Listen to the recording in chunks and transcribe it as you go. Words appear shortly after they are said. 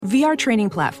VR training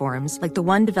platforms, like the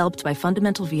one developed by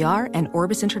Fundamental VR and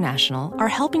Orbis International, are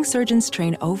helping surgeons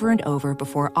train over and over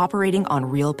before operating on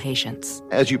real patients.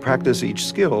 As you practice each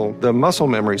skill, the muscle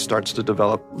memory starts to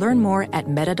develop. Learn more at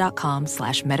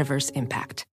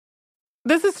meta.com/metaverseimpact.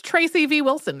 This is Tracy V.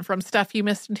 Wilson from Stuff You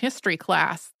Missed in History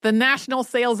class. The national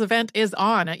sales event is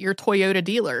on at your Toyota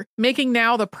dealer, making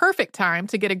now the perfect time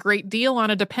to get a great deal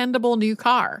on a dependable new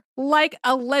car. Like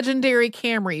a legendary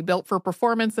Camry built for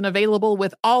performance and available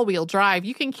with all-wheel drive,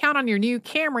 you can count on your new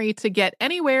Camry to get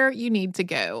anywhere you need to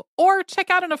go. Or check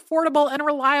out an affordable and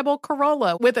reliable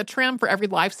Corolla with a trim for every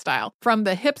lifestyle. From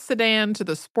the hip sedan to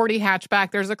the sporty hatchback,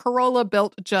 there's a Corolla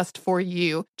built just for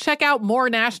you. Check out more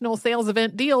national sales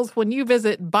event deals when you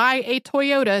visit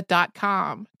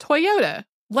buyatoyota.com. Toyota,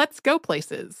 let's go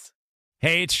places.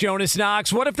 Hey, it's Jonas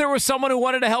Knox. What if there was someone who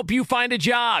wanted to help you find a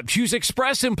job? Choose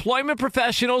Express Employment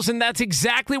Professionals, and that's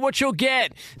exactly what you'll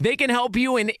get. They can help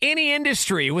you in any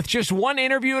industry. With just one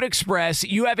interview at Express,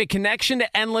 you have a connection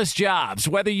to endless jobs.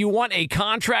 Whether you want a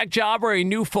contract job or a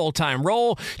new full-time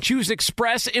role, choose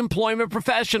Express Employment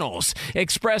Professionals.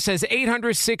 Express has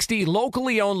 860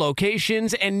 locally owned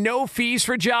locations and no fees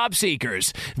for job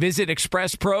seekers. Visit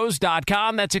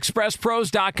expresspros.com. That's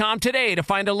expresspros.com today to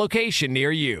find a location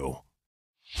near you.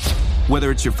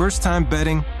 Whether it's your first time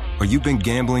betting or you've been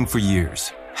gambling for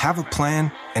years, have a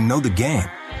plan and know the game.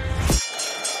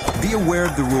 Be aware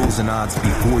of the rules and odds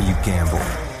before you gamble.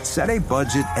 Set a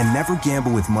budget and never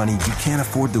gamble with money you can't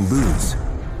afford to lose.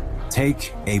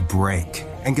 Take a break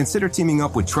and consider teaming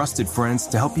up with trusted friends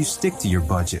to help you stick to your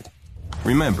budget.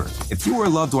 Remember, if you or a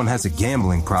loved one has a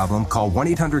gambling problem, call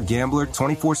 1-800-GAMBLER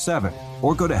 24/7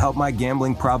 or go to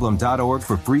helpmygamblingproblem.org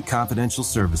for free confidential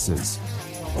services.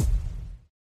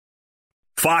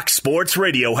 Fox Sports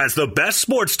Radio has the best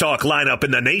sports talk lineup in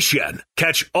the nation.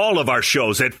 Catch all of our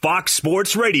shows at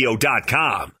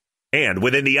foxsportsradio.com. And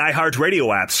within the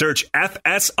iHeartRadio app, search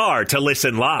FSR to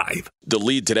listen live. The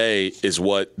lead today is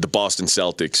what the Boston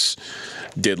Celtics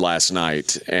did last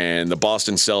night. And the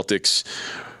Boston Celtics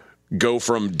go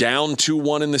from down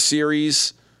 2-1 in the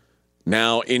series,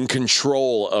 now in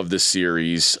control of the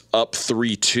series, up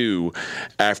 3-2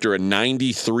 after a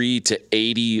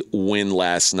 93-80 win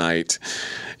last night.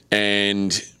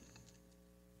 And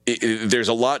there's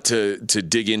a lot to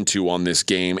dig into on this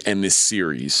game and this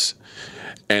series.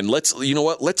 And let's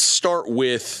start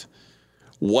with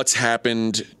what's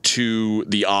happened to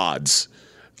the odds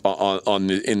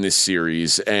in this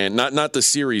series, and not the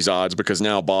series odds, because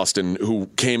now Boston, who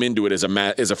came into it as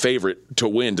a favorite to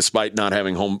win despite not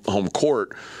having home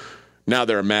court, now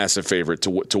they're a massive favorite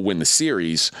to win the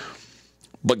series.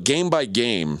 But game by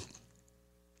game,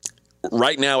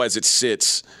 right now as it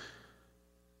sits,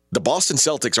 the Boston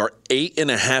Celtics are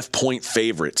 8.5-point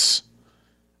favorites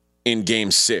in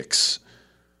Game 6.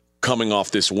 Coming off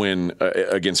this win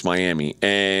against Miami.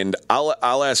 And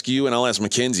I'll ask you and I'll ask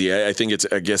Mackenzie, I think it's,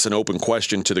 I guess, an open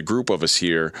question to the group of us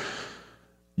here.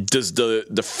 Does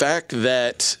the fact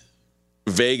that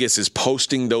Vegas is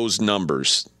posting those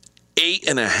numbers,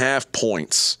 8.5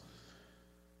 points,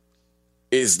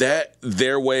 is that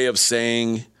their way of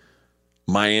saying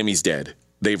Miami's dead?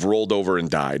 They've rolled over and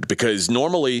died? Because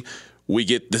normally we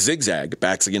get the zigzag,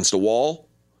 backs against the wall.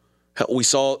 We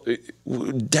saw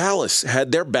Dallas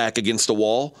had their back against the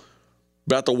wall,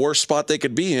 about the worst spot they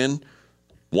could be in,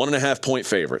 1.5-point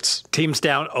favorites. Teams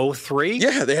down 0-3?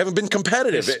 Yeah, they haven't been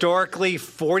competitive. Historically,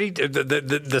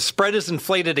 the spread is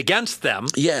inflated against them.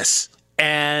 Yes.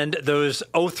 And those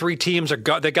 0-3 teams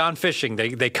they're gone fishing.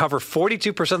 They cover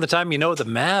 42% of the time. You know, the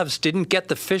Mavs didn't get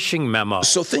the fishing memo.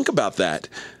 So think about that.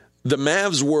 The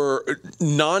Mavs were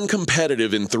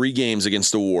non-competitive in 3 games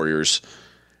against the Warriors.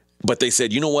 But they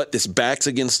said, you know what? This backs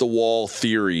against the wall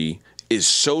theory is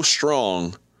so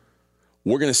strong,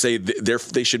 we're going to say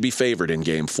they should be favored in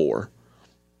Game 4.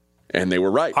 And they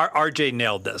were right. RJ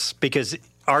nailed this, because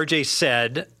RJ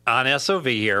said on SOV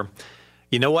here,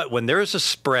 you know what? When there is a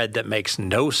spread that makes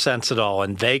no sense at all,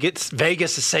 and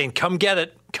Vegas is saying, come get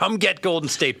it. Come get Golden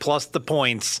State plus the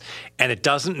points, and it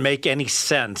doesn't make any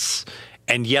sense,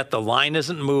 and yet the line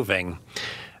isn't moving.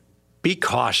 Be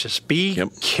cautious. Be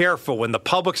careful when the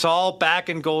public's all back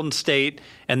in Golden State,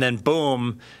 and then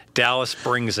boom, Dallas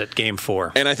brings it, Game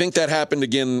 4. And I think that happened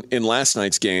again in last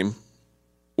night's game,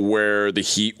 where the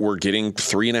Heat were getting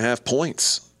 3.5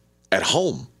 points at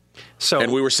home.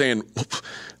 And we were saying,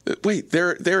 wait,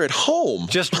 they're at home.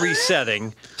 Just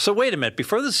resetting. So wait a minute.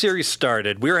 Before the series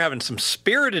started, we were having some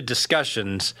spirited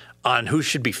discussions on who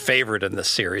should be favored in this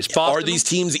series. Are these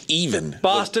teams even?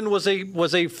 Boston was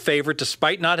a favorite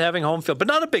despite not having home field, but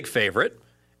not a big favorite.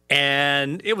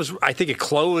 And I think it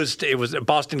closed.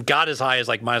 Boston got as high as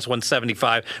like minus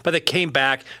 175, but they came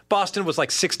back. Boston was like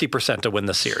 60% to win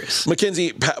the series.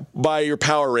 Mackenzie, by your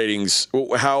power ratings,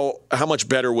 how much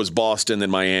better was Boston than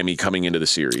Miami coming into the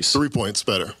series? 3 points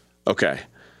better. Okay.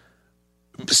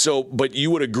 So, but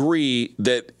you would agree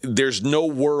that there's no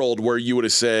world where you would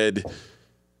have said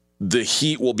the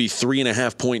Heat will be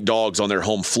 3.5-point dogs on their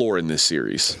home floor in this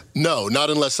series. No, not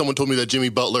unless someone told me that Jimmy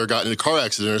Butler got in a car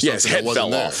accident or something. Yeah, his head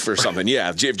fell off or something. Yeah,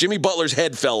 if Jimmy Butler's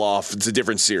head fell off, it's a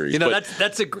different series.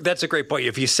 That's a great point.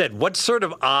 If you said, what sort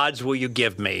of odds will you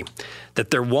give me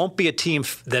that there won't be a team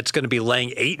that's going to be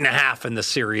laying 8.5 in the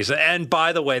series? And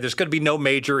by the way, there's going to be no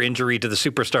major injury to the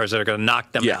superstars that are going to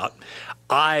knock them out.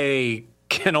 I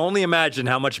can only imagine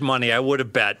how much money I would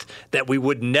have bet that we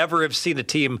would never have seen a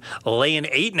team laying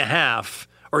 8.5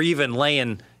 or even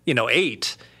laying,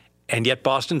 8. And yet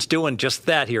Boston's doing just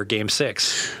that here, Game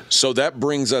 6. So that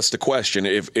brings us to question,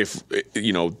 if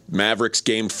Mavericks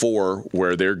Game 4,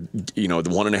 where they're, the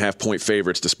 1.5-point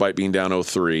favorites despite being down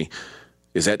 0-3,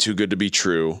 is that too good to be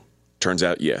true? Turns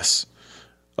out yes.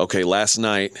 Okay, last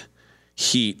night,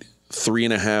 Heat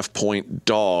 3.5-point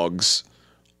dogs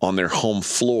on their home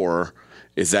floor.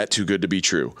 Is that too good to be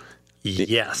true?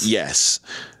 Yes. Yes.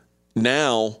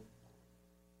 Now,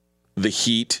 the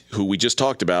Heat, who we just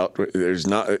talked about, there's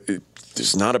not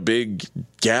a big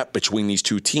gap between these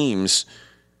two teams.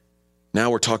 Now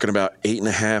we're talking about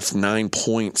 8.5, 9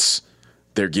 points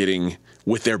they're getting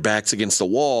with their backs against the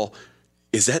wall.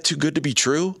 Is that too good to be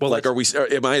true? Well,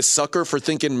 am I a sucker for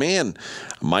thinking, man,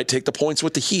 I might take the points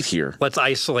with the Heat here? Let's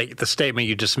isolate the statement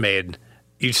you just made.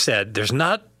 You said there's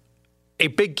not a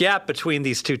big gap between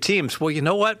these two teams. Well, you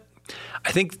know what?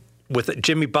 I think with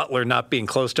Jimmy Butler not being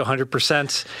close to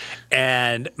 100%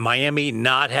 and Miami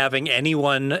not having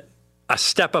anyone, a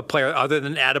step-up player other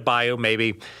than Adebayo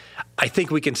maybe, I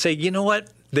think we can say, you know what?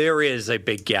 There is a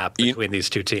big gap between these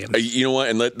two teams. You know what?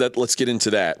 And let's get into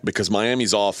that, because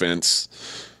Miami's offense,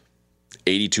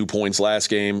 82 points last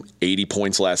game, 80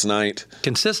 points last night.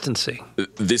 Consistency.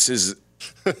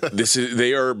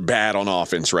 They are bad on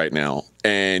offense right now.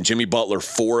 And Jimmy Butler,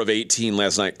 4 of 18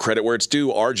 last night. Credit where it's due.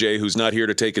 RJ, who's not here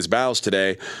to take his bows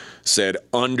today, said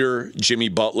under Jimmy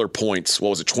Butler points. What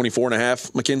was it,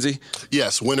 24.5, Mackenzie?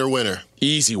 Yes, winner.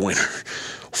 Easy winner.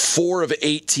 4 of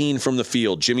 18 from the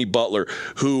field. Jimmy Butler,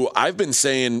 who I've been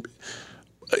saying,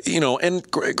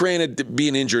 and granted,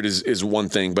 being injured is one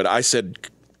thing, but I said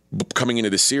coming into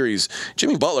this series,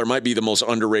 Jimmy Butler might be the most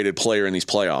underrated player in these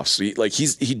playoffs.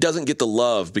 He doesn't get the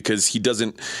love because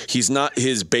he's not,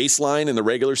 his baseline in the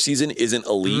regular season isn't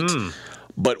elite.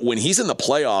 But when he's in the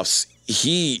playoffs,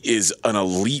 he is an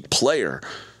elite player.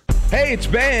 Hey, it's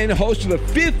Ben, host of the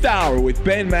Fifth Hour with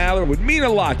Ben Maller. It would mean a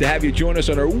lot to have you join us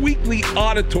on our weekly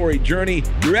auditory journey.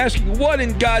 You're asking, what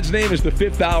in God's name is the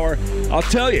Fifth Hour? I'll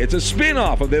tell you, it's a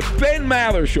spin-off of the Ben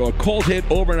Maller Show, a cult hit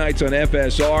overnights on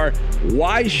FSR.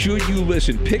 Why should you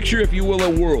listen? Picture, if you will,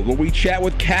 a world where we chat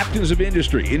with captains of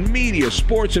industry in media,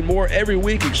 sports, and more every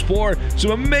week. Explore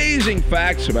some amazing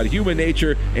facts about human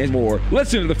nature and more.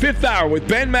 Listen to the Fifth Hour with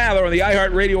Ben Maller on the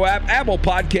iHeartRadio app, Apple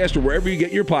Podcast, or wherever you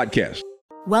get your podcasts.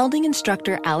 Welding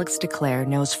instructor Alex DeClaire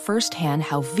knows firsthand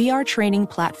how VR training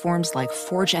platforms like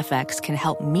ForgeFX can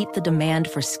help meet the demand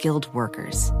for skilled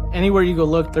workers. Anywhere you go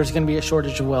look, there's going to be a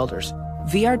shortage of welders.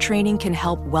 VR training can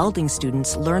help welding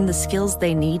students learn the skills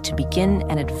they need to begin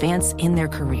and advance in their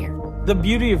career. The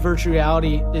beauty of virtual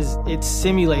reality is it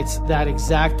simulates that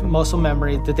exact muscle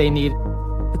memory that they need.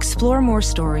 Explore more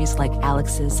stories like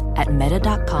Alex's at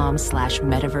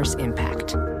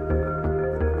meta.com/metaverseimpact.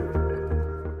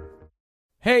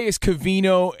 Hey, it's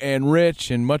Covino and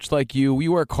Rich, and much like you, we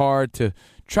work hard to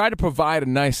try to provide a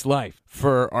nice life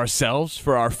for ourselves,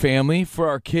 for our family, for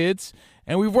our kids,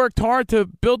 and we've worked hard to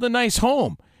build a nice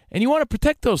home. And you want to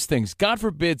protect those things. God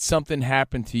forbid something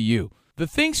happened to you. The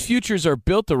things futures are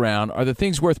built around are the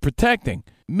things worth protecting.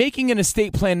 Making an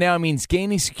estate plan now means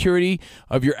gaining security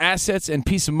of your assets and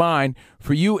peace of mind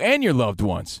for you and your loved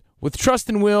ones. With Trust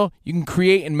and Will, you can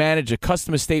create and manage a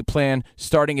custom estate plan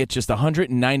starting at just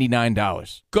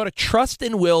 $199. Go to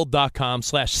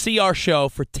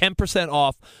trustandwill.com/CRShow for 10%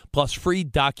 off plus free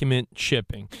document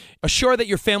shipping. Assure that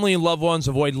your family and loved ones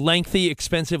avoid lengthy,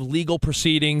 expensive legal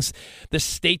proceedings, the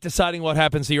state deciding what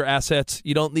happens to your assets.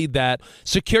 You don't need that.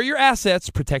 Secure your assets,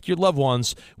 protect your loved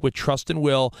ones with Trust and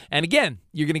Will. And again,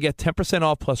 you're going to get 10%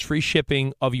 off plus free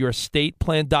shipping of your estate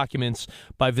plan documents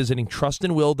by visiting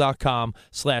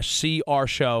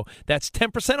trustandwill.com/CRShow. That's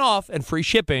 10% off and free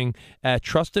shipping at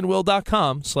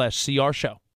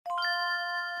trustandwill.com/CRShow.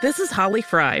 This is Holly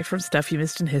Fry from Stuff You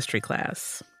Missed in History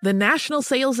class. The national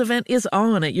sales event is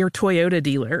on at your Toyota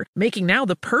dealer, making now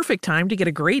the perfect time to get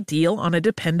a great deal on a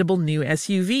dependable new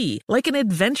SUV, like an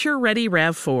adventure-ready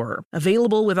RAV4.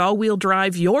 Available with all-wheel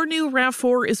drive, your new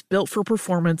RAV4 is built for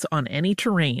performance on any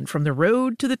terrain, from the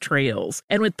road to the trails.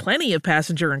 And with plenty of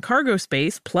passenger and cargo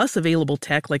space, plus available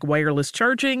tech like wireless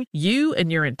charging, you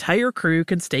and your entire crew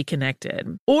can stay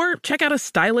connected. Or check out a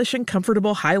stylish and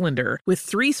comfortable Highlander with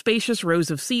 3 spacious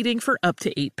rows of seating for up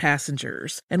to 8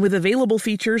 passengers. And with available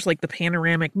features like the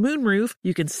panoramic moonroof,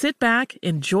 you can sit back,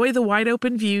 enjoy the wide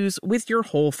open views with your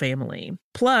whole family.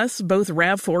 Plus, both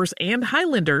RAV4s and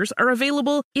Highlanders are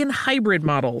available in hybrid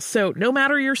models, so no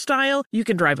matter your style, you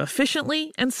can drive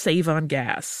efficiently and save on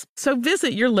gas. So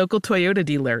visit your local Toyota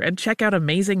dealer and check out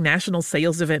amazing national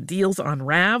sales event deals on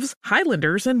RAVs,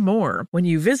 Highlanders, and more when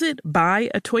you visit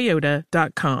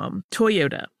buyatoyota.com.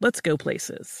 Toyota, let's go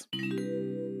places.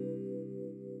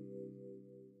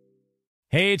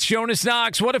 Hey, it's Jonas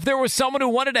Knox. What if there was someone who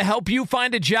wanted to help you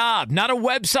find a job? Not a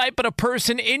website, but a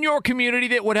person in your community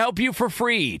that would help you for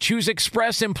free. Choose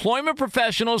Express Employment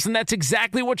Professionals, and that's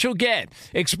exactly what you'll get.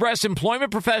 Express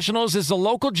Employment Professionals is the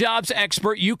local jobs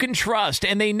expert you can trust,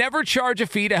 and they never charge a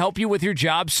fee to help you with your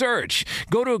job search.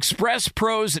 Go to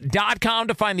expresspros.com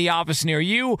to find the office near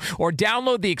you, or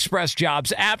download the Express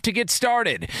Jobs app to get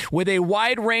started. With a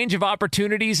wide range of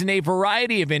opportunities in a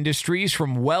variety of industries,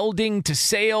 from welding to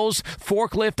sales,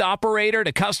 forklift operator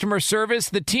to customer service,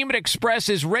 the team at Express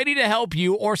is ready to help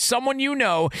you or someone you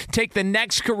know take the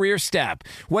next career step.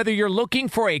 Whether you're looking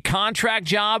for a contract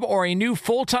job or a new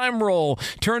full-time role,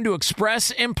 turn to Express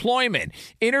Employment.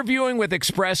 Interviewing with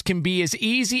Express can be as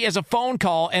easy as a phone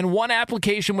call, and one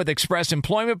application with Express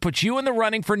Employment puts you in the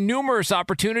running for numerous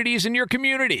opportunities in your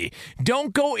community.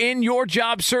 Don't go in your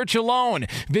job search alone.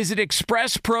 Visit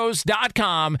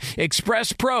expresspros.com,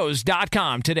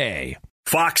 expresspros.com today.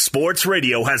 Fox Sports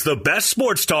Radio has the best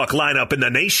sports talk lineup in the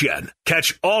nation.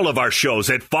 Catch all of our shows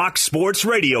at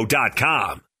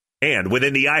foxsportsradio.com. And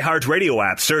within the iHeartRadio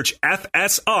app, search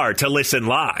FSR to listen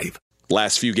live.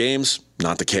 Last few games,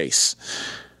 not the case.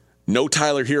 No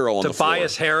Tyler Hero on the floor.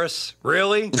 Tobias Harris,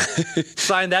 really?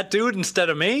 Sign that dude instead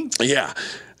of me? Yeah.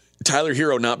 Tyler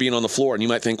Hero not being on the floor, and you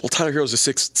might think, well, Tyler Hero's a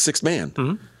sixth man.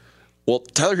 Mm-hmm. Well,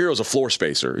 Tyler Hero's a floor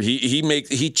spacer.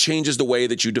 He changes the way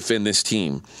that you defend this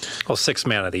team. Well, 6th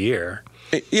man of the year.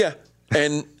 Yeah.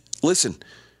 And listen,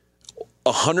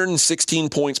 116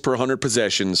 points per 100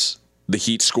 possessions, the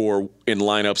Heat score in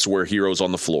lineups where Hero's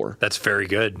on the floor. That's very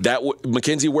good.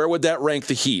 Mackenzie, where would that rank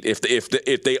the Heat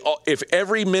if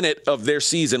every minute of their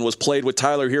season was played with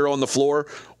Tyler Hero on the floor?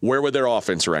 Where would their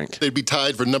offense rank? They'd be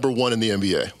tied for number 1 in the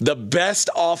NBA. The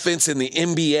best offense in the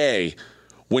NBA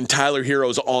when Tyler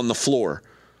Hero's on the floor.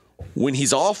 When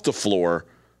he's off the floor,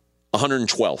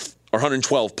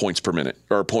 112 points per minute,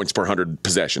 or points per 100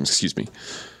 possessions, excuse me.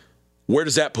 Where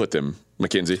does that put them,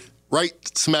 Mackenzie?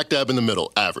 Right smack dab in the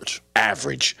middle, average.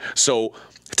 Average. So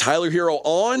Tyler Hero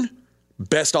on,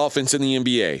 best offense in the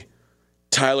NBA.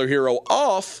 Tyler Hero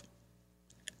off,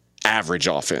 average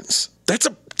offense. That's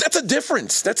a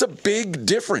difference. That's a big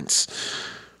difference.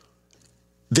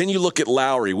 Then you look at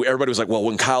Lowry. Everybody was like, well,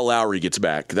 when Kyle Lowry gets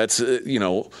back, that's, a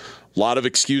lot of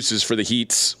excuses for the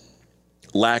Heat's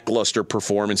lackluster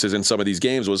performances in some of these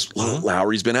games was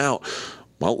Lowry's been out.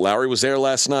 Well, Lowry was there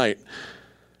last night.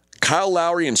 Kyle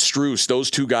Lowry and Strus,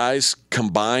 those two guys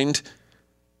combined,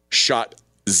 shot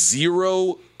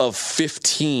 0 of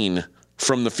 15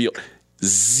 from the field.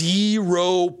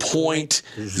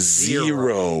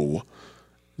 0.0.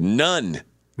 None.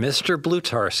 Mr.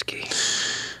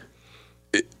 Blutarski.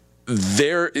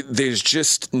 There's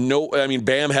just no. I mean,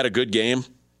 Bam had a good game.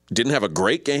 Didn't have a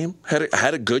great game.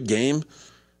 Had a good game.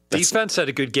 Defense had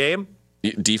a good game.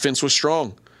 Defense was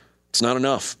strong. It's not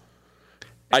enough.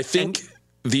 I think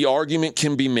the argument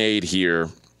can be made here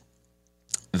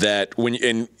that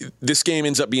and this game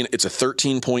ends up being, it's a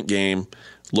 13-point game.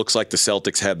 Looks like the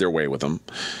Celtics had their way with them.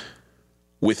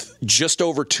 With just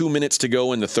over 2 minutes to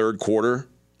go in the third quarter,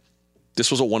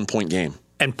 this was a 1-point game.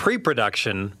 And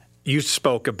pre-production, you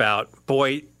spoke about,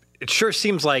 boy, it sure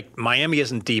seems like Miami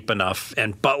isn't deep enough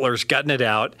and Butler's gutting it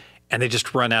out and they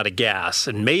just run out of gas.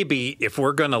 And maybe if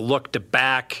we're going to look to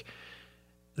back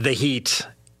the Heat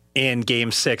in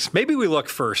Game 6, maybe we look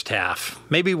first half.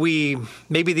 Maybe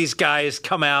these guys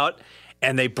come out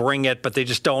and they bring it, but they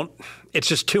just don't. It's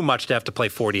just too much to have to play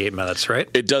 48 minutes, right?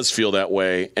 It does feel that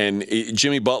way. And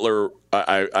Jimmy Butler,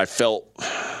 I felt,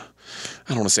 I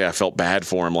don't want to say I felt bad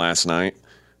for him last night,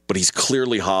 but he's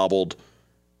clearly hobbled.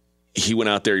 He went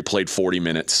out there, he played 40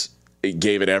 minutes. He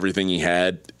gave it everything he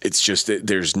had. It's just that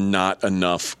there's not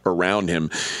enough around him.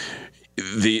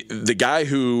 The guy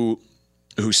who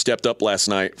who stepped up last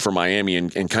night for Miami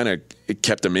and kind of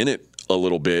kept them in it a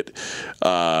little bit,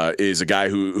 is a guy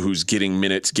who's getting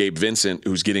minutes, Gabe Vincent,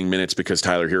 who's getting minutes because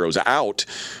Tyler Herro's out.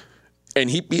 And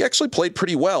he actually played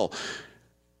pretty well.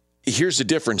 Here's the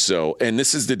difference, though, and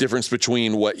this is the difference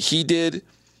between what he did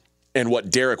and what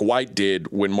Derek White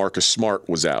did when Marcus Smart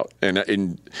was out.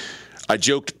 And I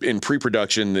joked in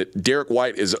pre-production that Derek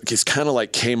White is kind of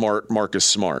like Kmart Marcus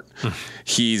Smart.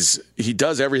 He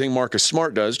does everything Marcus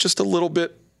Smart does, just a little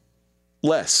bit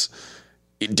less.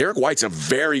 Derek White's a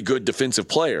very good defensive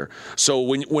player. So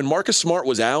when Marcus Smart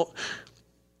was out,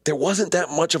 there wasn't that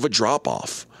much of a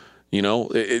drop-off. You know,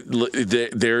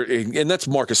 and that's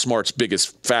Marcus Smart's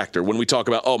biggest factor. When we talk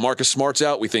about, Marcus Smart's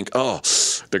out, we think,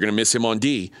 they're going to miss him on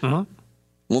D. Uh-huh.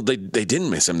 Well, they didn't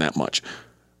miss him that much.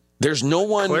 There's no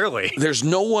one. Clearly, there's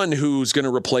no one who's going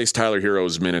to replace Tyler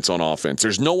Herro's minutes on offense.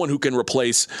 There's no one who can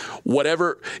replace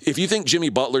whatever. If you think Jimmy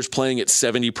Butler's playing at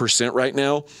 70% right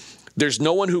now, there's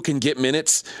no one who can get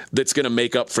minutes that's going to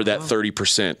make up for that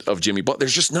 30% of Jimmy Butler.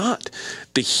 There's just not.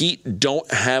 The Heat don't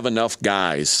have enough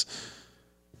guys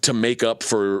to make up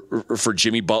for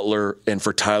Jimmy Butler and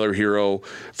for Tyler Herro,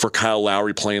 for Kyle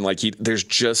Lowry playing like there's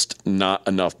just not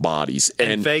enough bodies.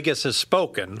 And Vegas has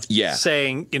spoken,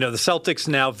 saying, the Celtics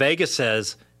now, Vegas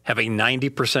says, have a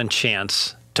 90%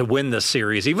 chance to win this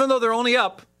series. Even though they're only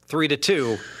up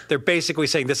 3-2, they're basically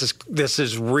saying this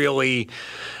is really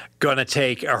going to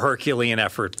take a Herculean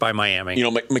effort by Miami.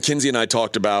 McKenzie and I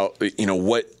talked about,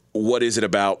 what is it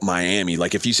about Miami?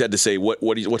 Like, if you said to say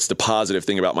what's the positive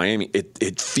thing about Miami,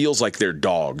 it feels like they're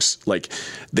dogs. Like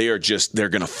they're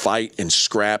going to fight and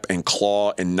scrap and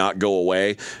claw and not go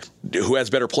away. Who has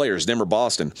better players, them or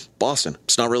Boston? Boston.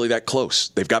 It's not really that close.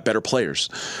 They've got better players,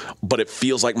 but it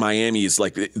feels like Miami is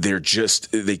like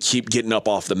they keep getting up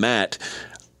off the mat.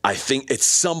 I think at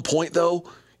some point though,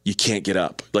 you can't get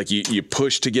up. Like you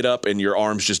push to get up and your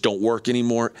arms just don't work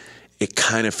anymore. It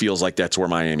kind of feels like that's where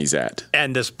Miami's at.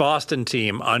 And this Boston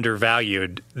team,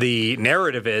 undervalued. The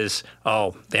narrative is,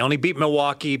 they only beat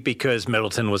Milwaukee because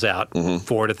Middleton was out,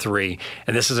 4-3.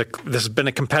 And this has been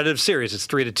a competitive series. It's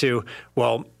 3-2.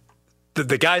 Well,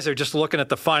 the guys are just looking at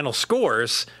the final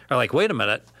scores are like, wait a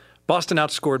minute. Boston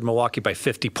outscored Milwaukee by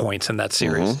 50 points in that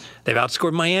series. They've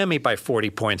outscored Miami by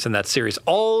 40 points in that series.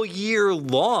 All year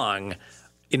long,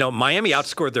 Miami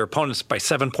outscored their opponents by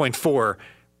 7.4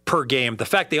 per game. The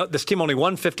fact this team only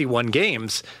won 51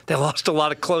 games, they lost a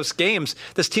lot of close games.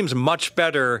 This team's much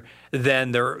better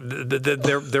than their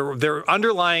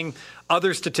underlying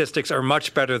other statistics are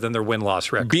much better than their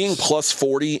win-loss records. Being plus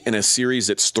 40 in a series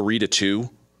that's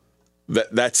 3-2,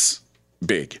 that's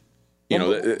big.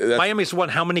 Miami's won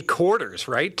how many quarters,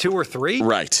 right? 2 or 3?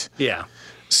 Right. Yeah.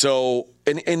 So,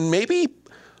 and maybe,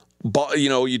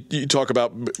 you talk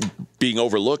about being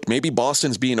overlooked. Maybe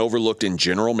Boston's being overlooked in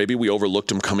general. Maybe we overlooked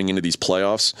them coming into these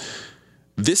playoffs.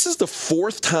 This is the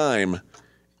 4th time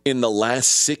in the last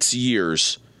 6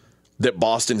 years that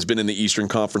Boston's been in the Eastern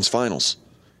Conference Finals.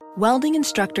 Welding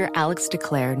instructor Alex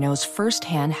DeClaire knows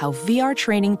firsthand how VR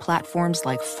training platforms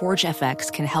like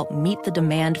ForgeFX can help meet the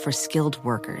demand for skilled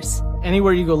workers.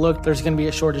 Anywhere you go look, there's going to be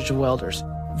a shortage of welders.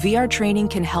 VR training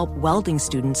can help welding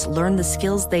students learn the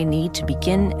skills they need to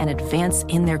begin and advance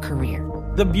in their career.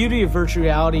 The beauty of virtual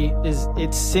reality is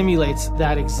it simulates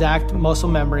that exact muscle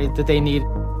memory that they need.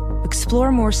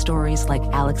 Explore more stories like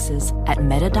Alex's at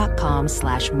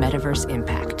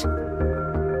meta.com/metaverseimpact.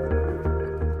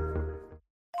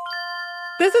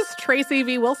 This is Tracy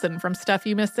V. Wilson from Stuff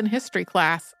You Missed in History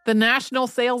Class. The national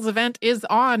sales event is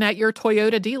on at your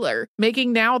Toyota dealer,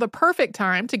 making now the perfect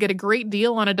time to get a great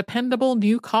deal on a dependable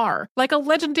new car. Like a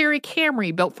legendary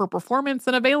Camry built for performance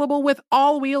and available with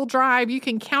all-wheel drive, you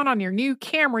can count on your new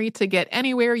Camry to get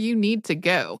anywhere you need to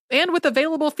go. And with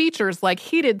available features like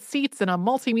heated seats and a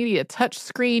multimedia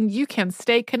touchscreen, you can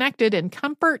stay connected in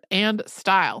comfort and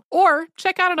style. Or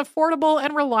check out an affordable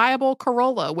and reliable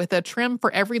Corolla with a trim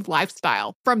for every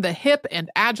lifestyle. From the hip and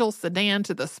agile sedan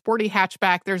to the sporty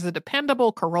hatchback, there's a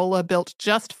dependable Corolla built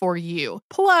just for you.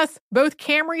 Plus, both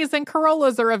Camrys and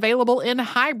Corollas are available in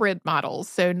hybrid models,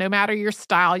 so no matter your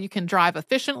style, you can drive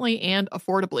efficiently and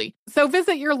affordably. So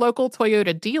visit your local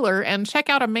Toyota dealer and check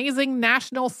out amazing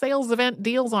national sales event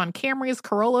deals on Camrys,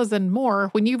 Corollas, and more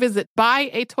when you visit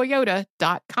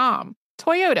buyatoyota.com.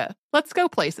 Toyota, let's go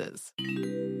places.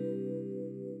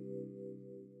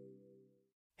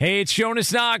 Hey, it's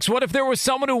Jonas Knox. What if there was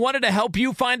someone who wanted to help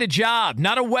you find a job?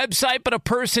 Not a website, but a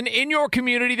person in your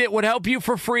community that would help you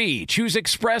for free. Choose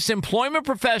Express Employment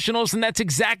Professionals, and that's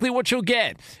exactly what you'll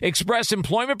get. Express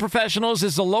Employment Professionals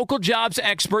is the local jobs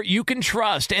expert you can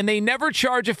trust, and they never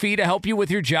charge a fee to help you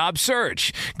with your job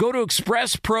search. Go to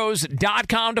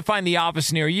expresspros.com to find the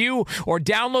office near you, or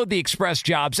download the Express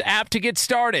Jobs app to get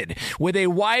started. With a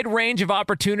wide range of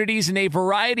opportunities in a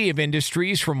variety of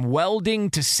industries, from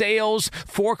welding to sales,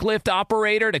 forklift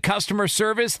operator to customer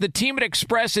service, the team at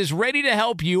Express is ready to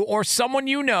help you or someone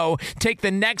you know take the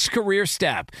next career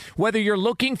step. Whether you're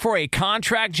looking for a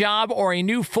contract job or a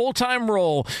new full-time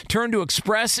role, turn to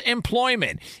Express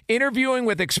Employment. Interviewing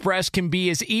with Express can be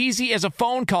as easy as a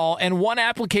phone call, and one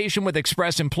application with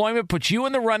Express Employment puts you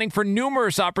in the running for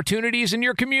numerous opportunities in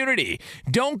your community.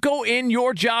 Don't go in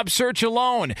your job search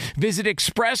alone. Visit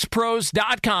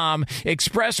expresspros.com,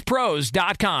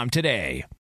 expresspros.com today.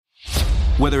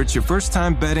 Whether it's your first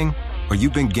time betting or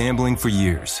you've been gambling for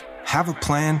years, have a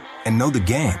plan and know the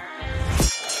game.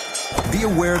 Be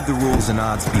aware of the rules and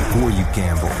odds before you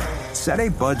gamble. Set a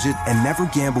budget and never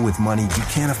gamble with money you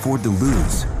can't afford to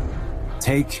lose.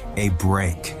 Take a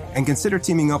break and consider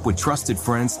teaming up with trusted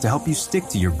friends to help you stick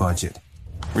to your budget.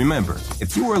 Remember,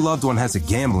 if you or a loved one has a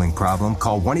gambling problem,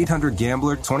 call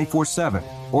 1-800-GAMBLER 24/7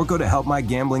 or go to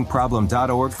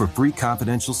helpmygamblingproblem.org for free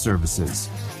confidential services.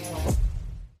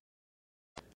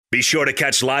 Be sure to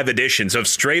catch live editions of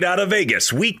Straight Outta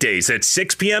Vegas weekdays at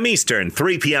 6 p.m. Eastern,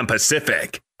 3 p.m.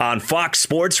 Pacific on Fox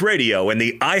Sports Radio and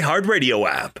the iHeartRadio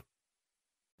app.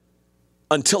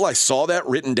 Until I saw that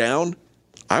written down,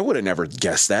 I would have never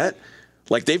guessed that.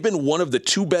 Like, they've been one of the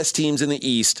two best teams in the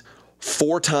East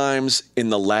 4 times in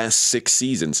the last 6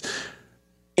 seasons.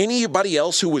 Anybody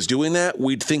else who was doing that,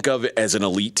 we'd think of it as an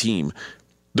elite team.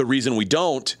 The reason we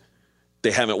don't, they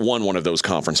haven't won one of those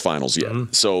conference finals yet.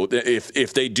 Mm-hmm. So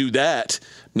if they do that,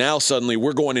 now suddenly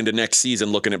we're going into next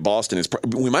season looking at Boston.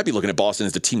 We might be looking at Boston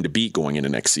as the team to beat going into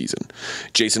next season.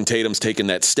 Jason Tatum's taken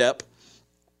that step.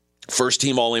 First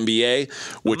team All-NBA,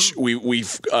 which we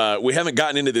haven't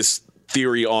gotten into this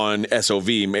theory on SOV.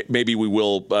 Maybe we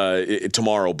will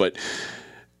tomorrow. But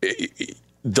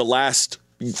the last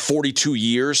 42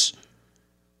 years,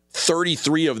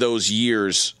 33 of those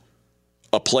years,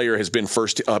 a player has been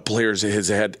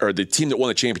the team that won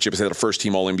the championship has had a first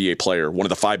team All-NBA player, one of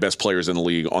the 5 best players in the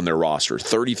league on their roster.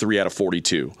 33 out of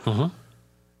 42. Uh-huh.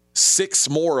 6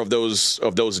 more of those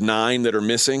 9 that are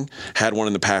missing had one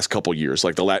in the past couple years,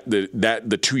 like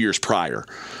the 2 years prior.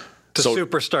 The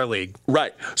Superstar League.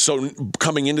 Right. So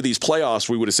coming into these playoffs,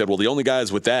 we would have said, well, the only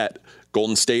guys with that,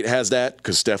 Golden State has that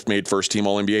because Steph made first team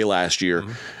All-NBA last year.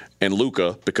 Mm-hmm. And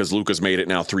Luka, because Luka's made it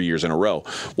now 3 years in a row.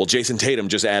 Well, Jason Tatum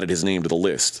just added his name to the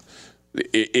list.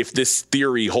 If this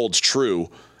theory holds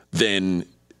true, then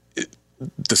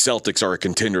the Celtics are a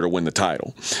contender to win the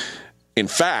title. In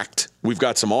fact, we've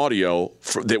got some audio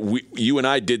you and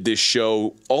I did this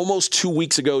show almost 2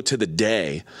 weeks ago to the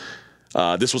day.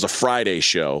 This was a Friday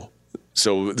show.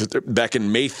 So back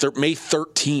in May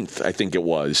 13th, I think it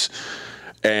was.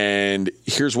 And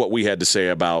here's what we had to say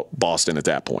about Boston at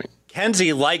that point.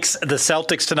 Kenzie likes the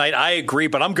Celtics tonight. I agree,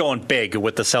 but I'm going big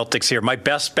with the Celtics here. My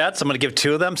best bets, I'm going to give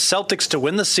 2 of them. Celtics to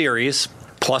win the series,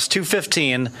 plus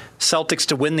 215. Celtics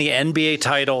to win the NBA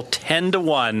title,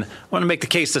 10-1. I want to make the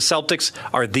case the Celtics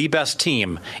are the best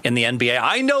team in the NBA.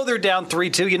 I know they're down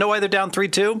 3-2. You know why they're down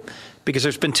 3-2? Because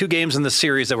there's been 2 games in the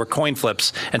series that were coin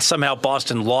flips, and somehow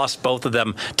Boston lost both of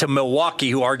them to Milwaukee,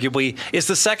 who arguably is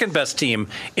the second best team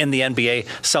in the NBA.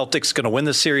 Celtics going to win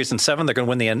the series in 7. They're going to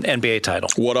win the NBA title.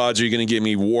 What odds are you going to give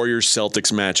me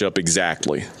Warriors-Celtics matchup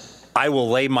exactly? I will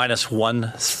lay minus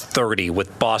 130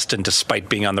 with Boston despite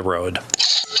being on the road.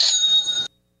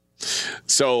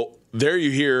 So there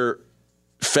you hear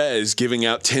Fez giving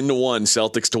out 10-1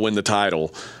 Celtics to win the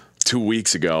title 2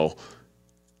 weeks ago.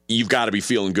 You've got to be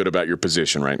feeling good about your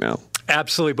position right now.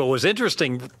 Absolutely. But what was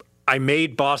interesting, I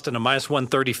made Boston a minus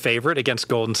 130 favorite against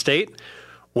Golden State.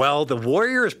 Well, the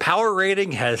Warriors' power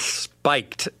rating has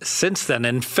spiked since then.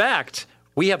 In fact,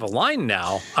 we have a line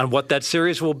now on what that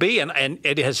series will be, and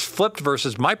it has flipped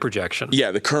versus my projection.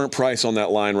 Yeah, the current price on that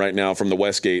line right now from the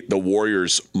Westgate, the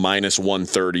Warriors minus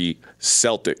 130,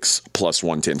 Celtics plus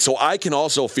 110. So I can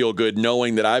also feel good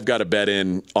knowing that I've got to bet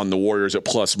in on the Warriors at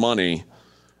plus money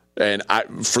And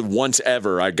for once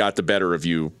ever, I got the better of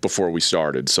you before we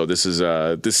started. So this is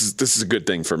a good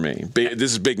thing for me.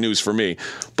 This is big news for me,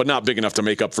 but not big enough to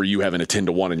make up for you having a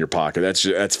 10-1 in your pocket.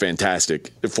 That's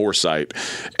fantastic foresight,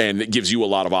 and it gives you a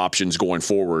lot of options going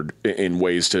forward in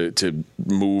ways to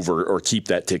move or keep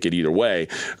that ticket either way.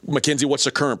 Mackenzie, what's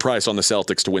the current price on the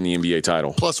Celtics to win the NBA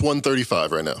title? Plus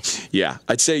 135 right now. Yeah,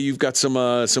 I'd say you've got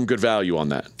some good value on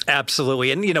that.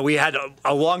 Absolutely. And, we had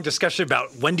a long discussion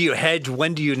about when do you hedge,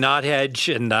 when do you not hedge.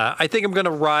 And I think I'm going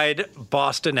to ride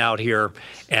Boston out here.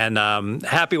 And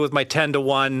happy with my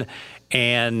 10-1.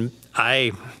 And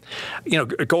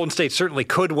Golden State certainly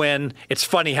could win. It's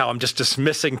funny how I'm just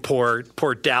dismissing poor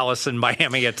Dallas and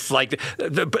Miami. It's like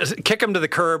kick them to the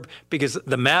curb because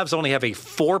the Mavs only have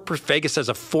Vegas has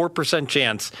a 4%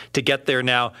 chance to get there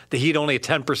now. The Heat only a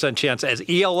 10% chance. As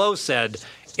ELO said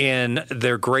in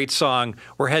their great song,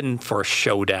 we're heading for a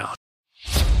showdown.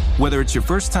 Whether it's your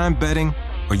first time betting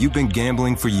or you've been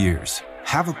gambling for years,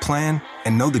 have a plan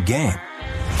and know the game.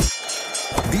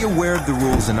 Be aware of the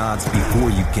rules and odds before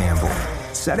you gamble.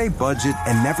 Set a budget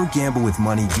and never gamble with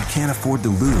money you can't afford to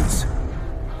lose.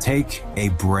 Take a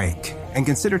break and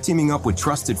consider teaming up with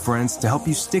trusted friends to help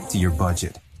you stick to your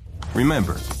budget.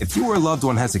 Remember, if you or a loved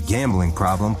one has a gambling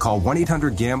problem, call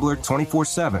 1-800-GAMBLER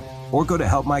 24/7 or go to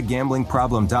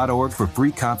helpmygamblingproblem.org for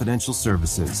free confidential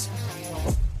services.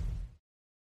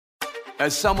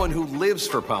 As someone who lives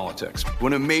for politics,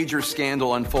 when a major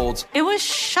scandal unfolds, it was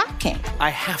shocking. I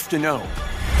have to know,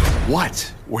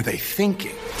 what were they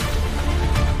thinking?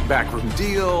 Backroom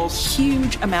deals,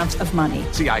 huge amounts of money,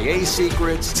 CIA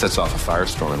secrets, sets off a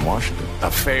firestorm in Washington,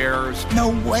 affairs. No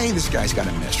way this guy's got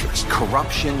a mistress.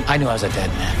 Corruption. I knew I was a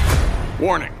dead man.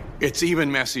 Warning, it's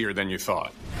even messier than you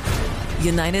thought.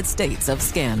 United States of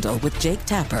Scandal with Jake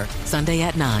Tapper, Sunday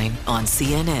at 9 on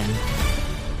CNN.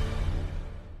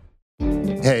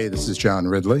 Hey, this is John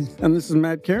Ridley. And this is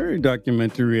Matt Carey,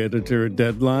 documentary editor at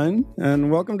Deadline. And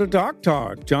welcome to Doc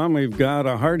Talk. John, we've got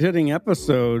a hard-hitting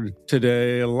episode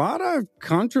today. A lot of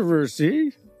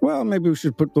controversy. Well, maybe we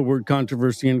should put the word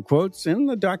controversy in quotes in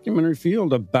the documentary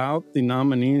field about the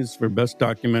nominees for Best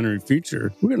Documentary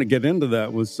Feature. We're going to get into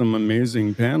that with some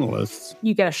amazing panelists.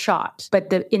 You get a shot,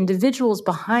 but the individuals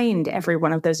behind every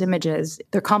one of those images,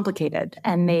 they're complicated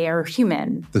and they are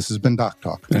human. This has been Doc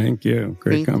Talk. Thank you.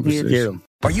 Great conversation. Thank you.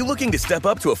 Are you looking to step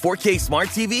up to a 4K smart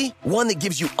TV? One that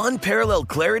gives you unparalleled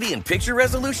clarity and picture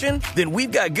resolution? Then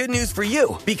we've got good news for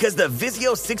you, because the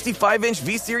Vizio 65-inch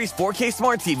V-Series 4K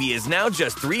smart TV is now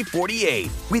just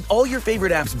 $348. With all your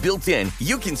favorite apps built in,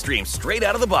 you can stream straight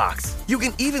out of the box. You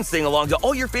can even sing along to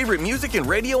all your favorite music and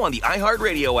radio on the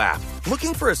iHeartRadio app.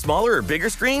 Looking for a smaller or bigger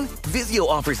screen? Vizio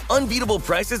offers unbeatable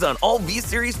prices on all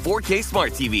V-Series 4K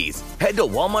smart TVs. Head to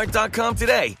Walmart.com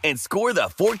today and score the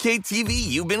 4K TV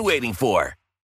you've been waiting for.